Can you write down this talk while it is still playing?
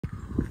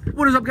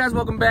What is up, guys?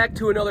 Welcome back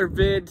to another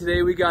vid.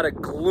 Today we got a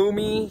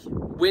gloomy,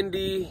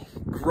 windy,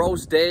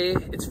 gross day.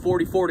 It's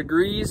 44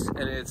 degrees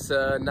and it's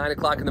 9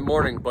 o'clock in the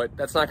morning, but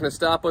that's not gonna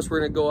stop us. We're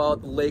gonna go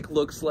out. The lake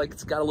looks like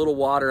it's got a little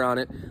water on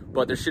it,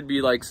 but there should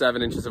be like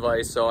 7 inches of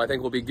ice, so I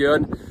think we'll be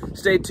good.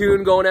 Stay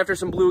tuned, going after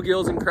some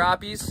bluegills and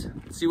crappies.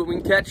 See what we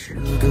can catch.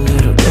 Look a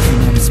little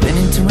different, I've been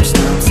spending too much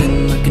time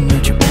sitting looking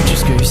at your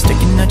pictures. Girl, you're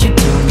sticking out your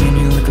tongue and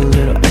you look a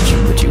little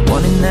extra, but you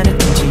wanting that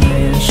attention,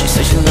 man. She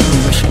said she loved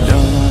me, but she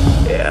don't.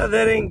 Yeah,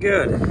 that ain't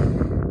good.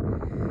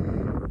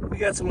 We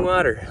got some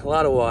water, a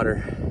lot of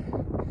water.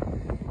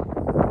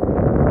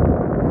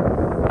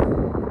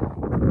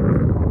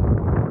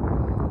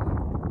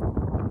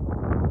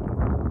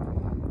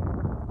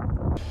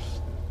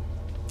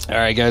 All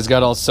right, guys,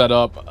 got all set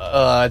up.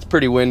 It's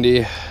pretty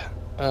windy.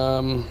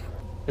 There's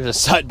a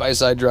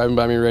side-by-side driving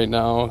by me right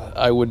now.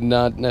 I would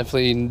not,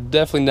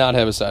 definitely not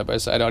have a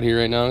side-by-side out here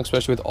right now,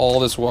 especially with all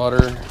this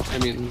water. I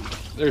mean,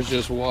 there's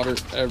just water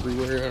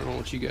everywhere. I don't know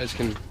what you guys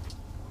can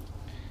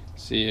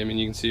see. I mean,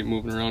 you can see it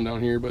moving around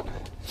down here, but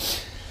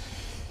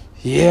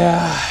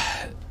yeah,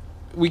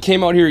 we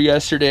came out here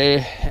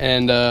yesterday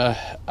and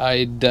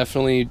I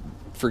definitely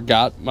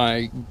forgot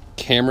my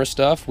camera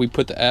stuff. We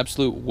put the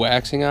absolute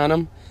waxing on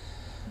them,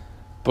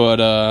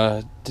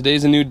 but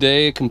today's a new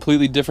day,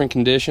 completely different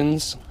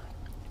conditions.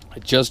 I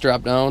just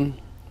dropped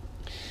down,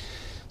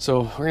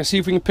 so we're gonna see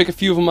if we can pick a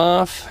few of them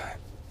off.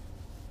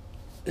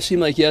 It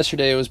seemed like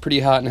yesterday it was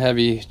pretty hot and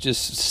heavy,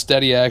 just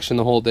steady action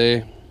the whole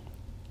day.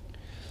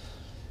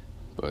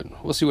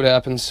 But we'll see what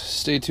happens.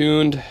 Stay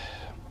tuned.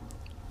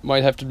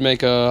 Might have to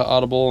make a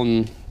audible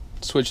and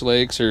switch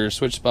lakes or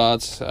switch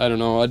spots. I don't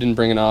know. I didn't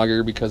bring an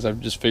auger because I've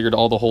just figured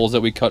all the holes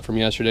that we cut from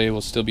yesterday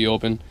will still be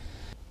open.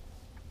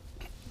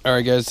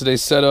 Alright, guys,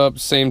 today's setup,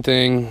 same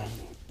thing.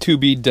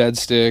 2B dead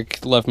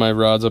stick. Left my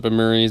rods up at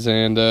Murray's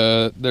and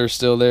they're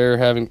still there.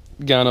 Haven't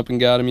gone up and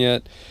got them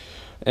yet.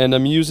 And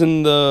I'm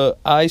using the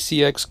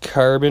ICX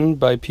Carbon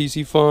by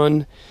PC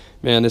Fun.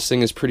 Man, this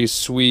thing is pretty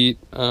sweet.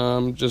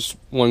 Just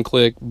one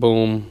click,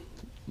 boom,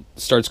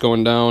 starts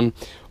going down.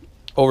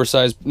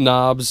 Oversized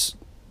knobs.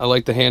 I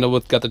like the handle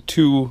with, got the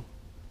two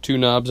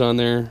knobs on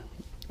there.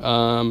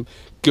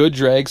 Good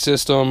drag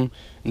system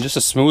and just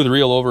a smooth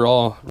reel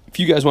overall. If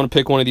you guys want to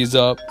pick one of these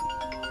up,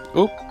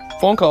 oh,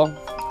 phone call.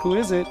 Who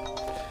is it?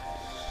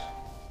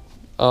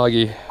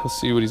 Augie.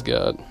 Let's see what he's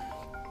got.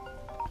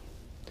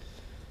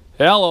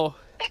 Hello.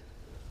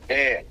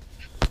 Hey,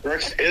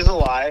 Brooks is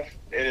alive.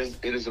 It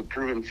is a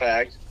proven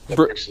fact that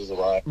Brooks is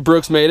alive.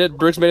 Brooks made it.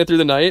 Brooks made it through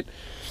the night.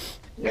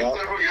 Yeah.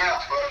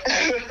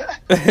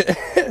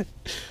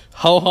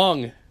 How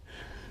hung?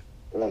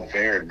 Oh,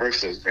 very.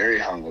 Brooks is very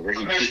hungover.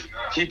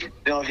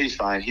 No, he's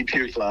fine. He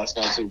puked last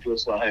night, so he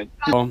feels fine.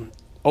 Oh,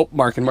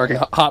 marking.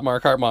 Hot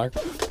mark.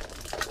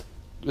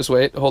 Just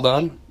wait. Hold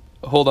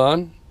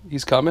on.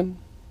 He's coming.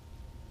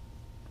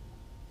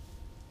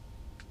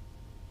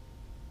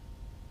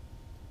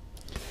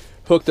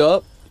 Hooked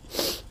up.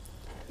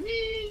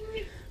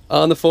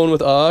 On the phone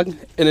with Aug,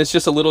 and it's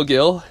just a little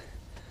gill.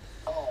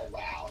 Oh,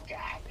 wow.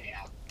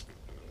 Goddamn.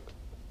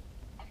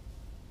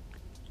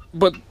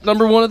 But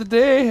number one of the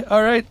day.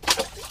 All right.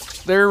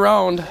 They're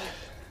around.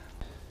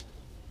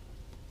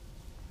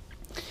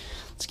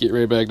 Let's get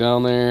right back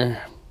down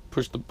there.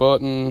 Push the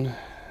button.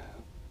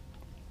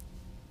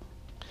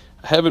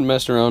 I haven't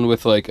messed around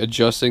with like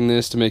adjusting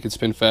this to make it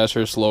spin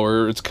faster or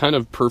slower. It's kind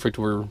of perfect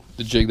for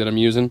the jig that I'm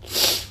using.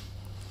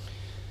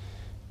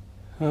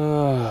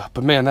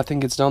 But man, that thing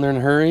gets down there in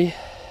a hurry.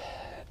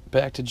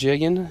 Back to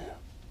jigging.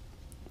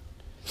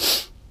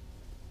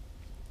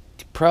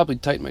 Could probably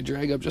tighten my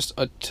drag up just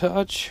a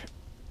touch.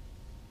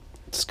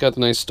 It's got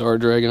the nice star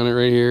drag on it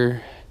right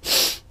here.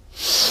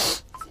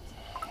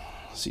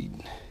 See,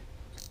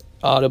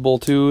 audible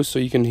too, so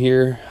you can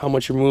hear how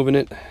much you're moving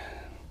it.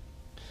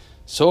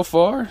 So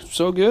far,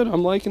 so good.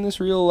 I'm liking this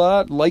reel a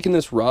lot. Liking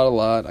this rod a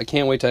lot. I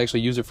can't wait to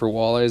actually use it for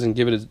walleyes and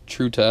give it a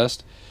true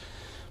test.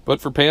 But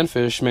for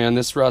panfish, man,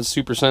 this rod's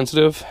super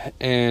sensitive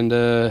and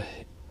it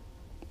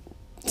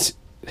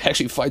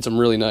actually fights them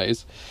really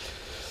nice.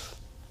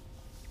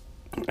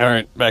 All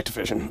right, back to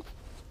fishing.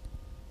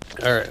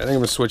 All right, I think I'm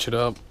gonna switch it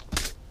up.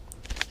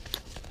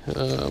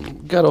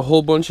 Got a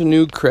whole bunch of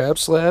new crab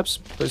slaps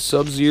by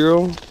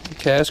Sub-Zero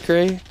Cast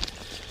Cray.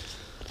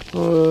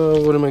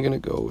 What am I gonna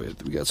go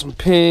with? We got some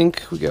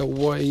pink, we got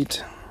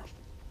white.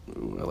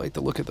 Ooh, I like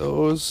the look of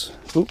those.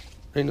 Oop,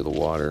 right into the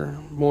water.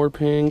 More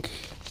pink.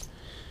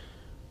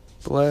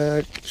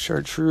 Black,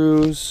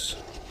 chartreuse.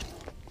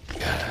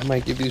 God, I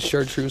might give these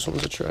chartreuse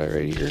ones a try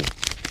right here. These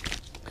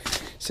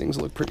things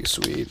look pretty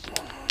sweet.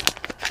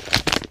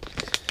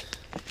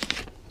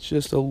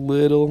 Just a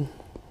little.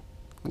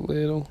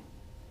 Nice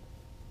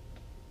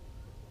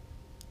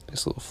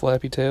little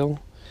flappy tail.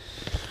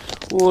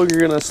 We're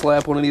gonna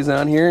slap one of these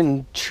on here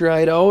and try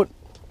it out.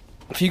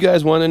 If you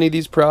guys want any of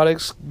these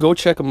products, go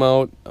check them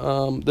out.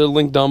 They're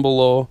linked down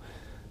below.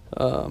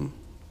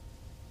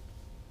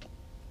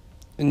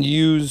 And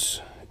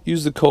use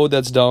the code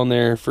that's down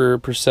there for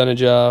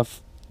percentage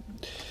off.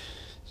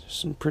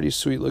 Some pretty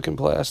sweet looking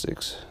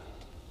plastics.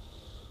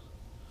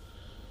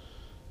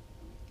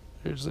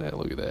 There's that.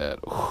 Look at that.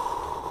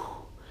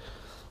 All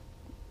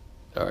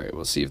right,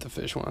 we'll see if the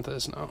fish want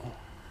this now.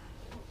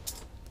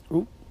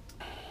 Oop.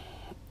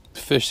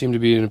 Fish seem to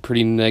be in a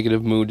pretty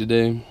negative mood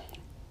today.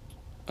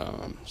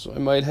 So I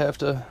might have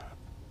to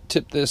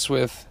tip this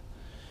with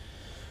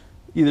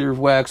either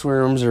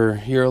waxworms or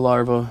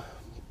Eurolarva,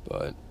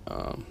 but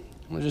I'm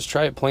gonna just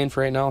try it plain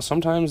for right now.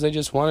 Sometimes they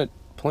just want it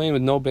plain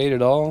with no bait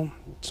at all.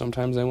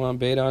 Sometimes they want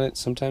bait on it.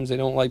 Sometimes they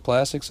don't like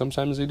plastic.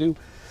 Sometimes they do.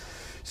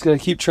 Just gotta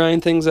keep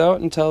trying things out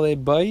until they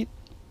bite.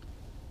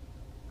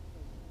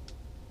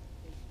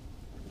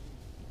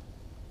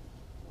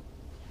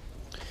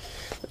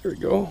 There we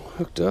go,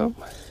 hooked up.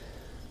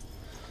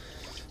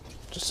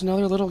 Just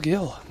another little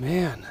gill,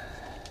 man.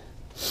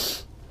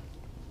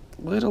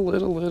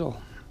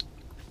 Little.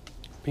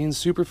 Being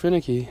super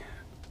finicky.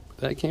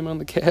 That came on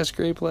the cast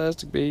gray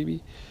plastic,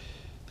 baby.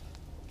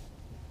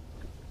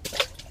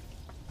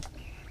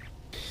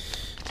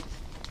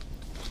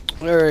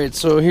 Alright,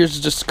 so here's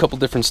just a couple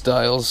different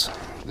styles.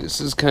 This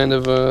is kind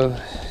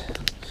of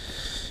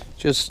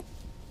just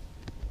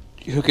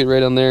you hook it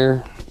right on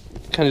there.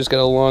 Kind of just got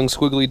a long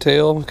squiggly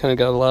tail. Kind of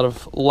got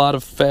a lot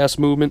of fast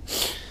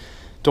movement.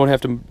 Don't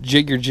have to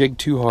jig your jig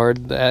too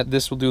hard.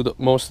 This will do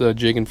most of the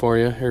jigging for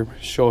you, or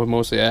show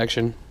most of the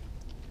action.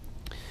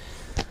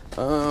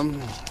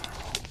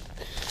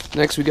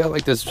 Next we got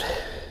like this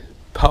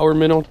power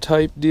minnow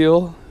type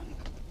deal.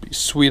 Be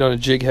sweet on a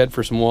jig head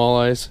for some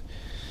walleyes.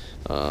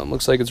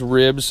 Looks like it's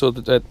ribbed so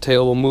that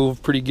tail will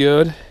move pretty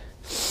good.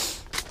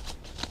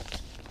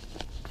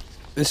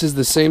 This is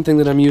the same thing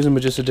that I'm using,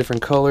 but just a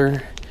different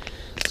color.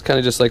 It's kind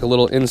of just like a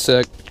little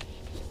insect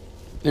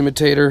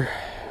imitator.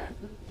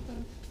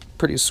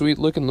 Pretty sweet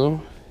looking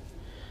though.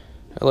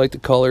 I like the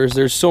colors.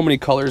 There's so many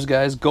colors,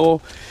 guys.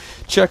 Go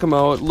check them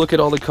out. Look at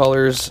all the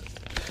colors.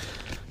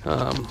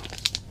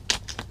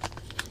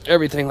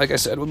 Everything, like I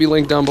said, will be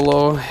linked down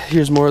below.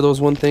 Here's more of those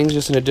one things,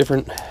 just in a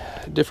different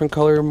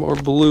color, more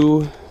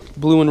blue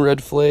and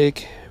red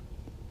flake.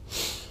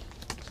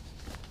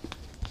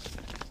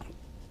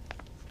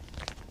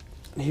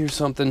 Here's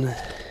something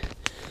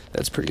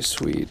that's pretty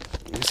sweet.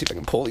 Let me see if I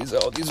can pull these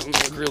out. These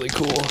ones look really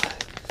cool.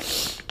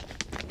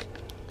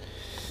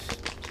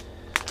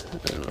 I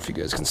don't know if you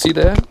guys can see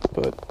that,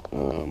 but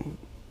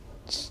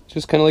it's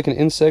just kind of like an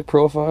insect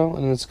profile,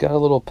 and it's got a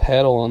little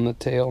paddle on the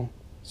tail.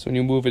 So when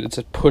you move it, it's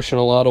pushing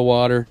a lot of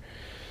water.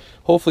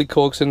 Hopefully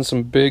coax in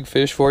some big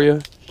fish for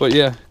you. But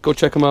yeah, go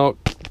check them out.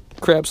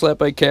 Crab Slap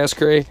by Cast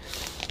Gray.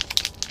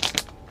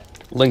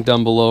 Link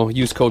down below.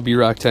 Use code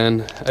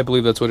BROCK10. I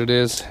believe that's what it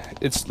is.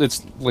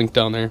 It's linked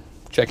down there.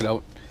 Check it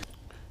out.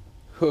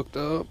 Hooked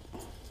up.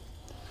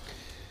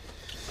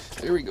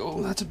 There we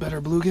go. That's a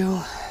better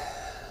bluegill.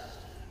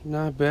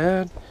 Not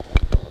bad.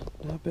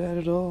 Not bad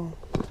at all.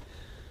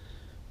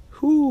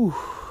 Whew.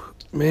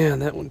 Man,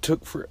 that one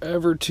took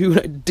forever too.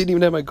 I didn't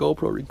even have my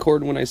GoPro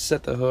recording when I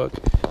set the hook.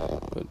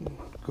 But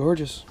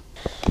gorgeous.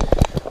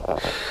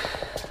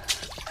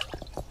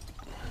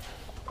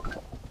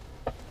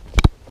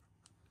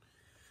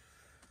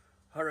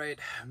 Alright,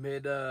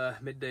 midday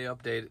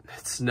update.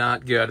 It's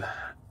not good.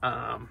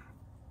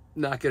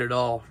 Not good at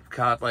all.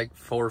 Caught like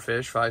 5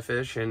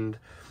 fish, and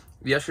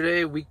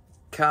yesterday we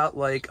caught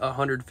like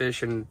 100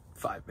 fish in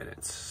 5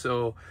 minutes.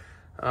 So,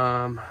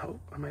 oh,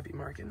 I might be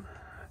marking.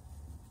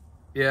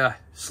 Yeah,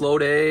 slow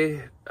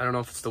day. I don't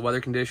know if it's the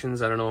weather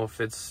conditions. I don't know if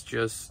it's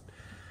just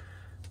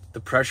the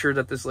pressure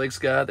that this lake's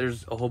got.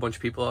 There's a whole bunch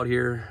of people out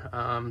here.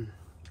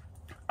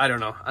 I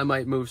don't know. I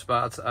might move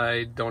spots.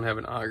 I don't have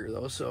an auger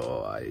though,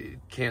 so I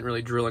can't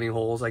really drill any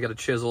holes. I got a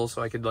chisel,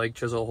 so I could like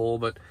chisel a hole,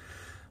 but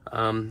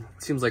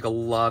it seems like a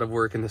lot of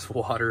work in this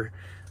water,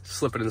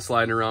 slipping and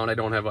sliding around. I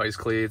don't have ice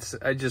cleats.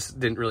 I just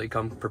didn't really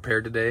come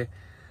prepared today.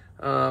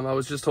 I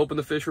was just hoping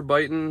the fish were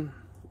biting,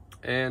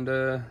 and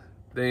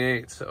they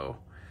ain't, so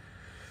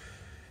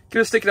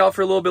gonna stick it out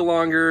for a little bit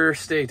longer.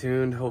 Stay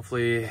tuned.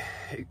 Hopefully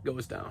it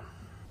goes down.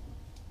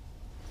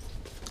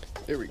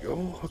 There we go,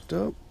 hooked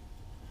up.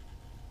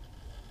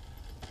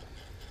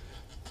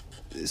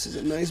 This is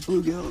a nice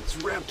bluegill. It's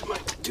wrapped to my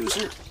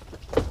deucer.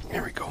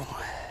 There we go.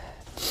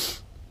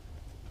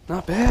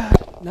 Not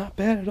bad. Not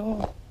bad at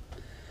all.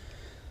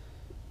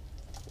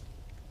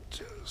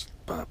 Just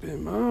pop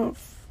him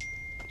off.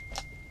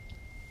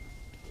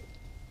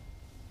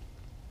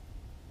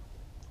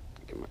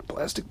 Get my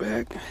plastic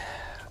bag.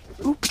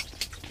 Oop.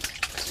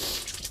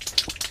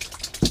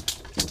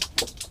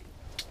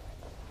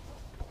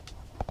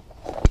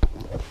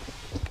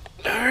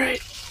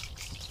 Alright.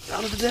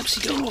 Out of the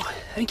depths you go.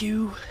 Thank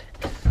you.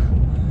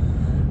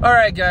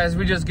 Alright guys,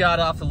 we just got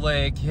off the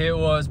lake. It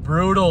was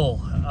brutal.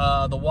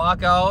 The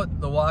walk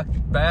out, the walk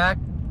back,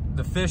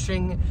 the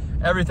fishing,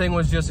 everything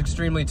was just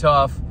extremely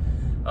tough.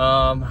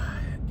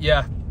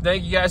 Yeah,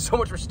 thank you guys so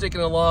much for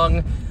sticking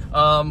along.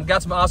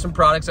 Got some awesome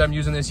products I'm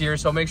using this year,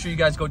 so make sure you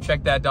guys go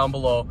check that down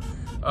below.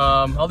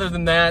 Other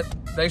than that,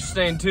 thanks for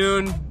staying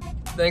tuned.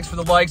 Thanks for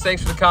the likes,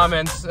 thanks for the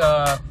comments.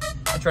 I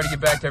try to get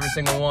back to every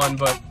single one,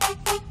 but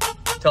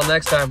till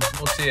next time,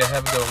 we'll see you.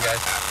 Have a good one,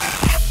 guys.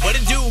 What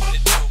it do?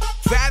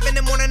 5 in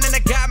the morning and I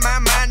got my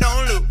mind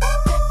on loop.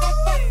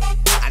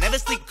 I never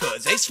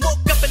just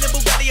woke up in the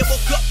Bugatti, I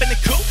woke up in the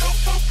coupe.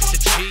 It's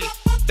a G.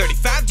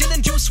 35 gin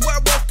and juice where I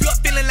woke up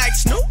feeling like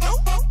Snoop.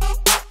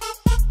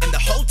 And the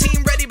whole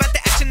team ready about the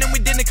action and we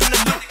didn't come to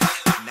lose.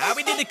 Now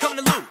we didn't come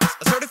to lose.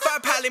 A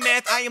certified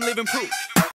polymath, I am living proof.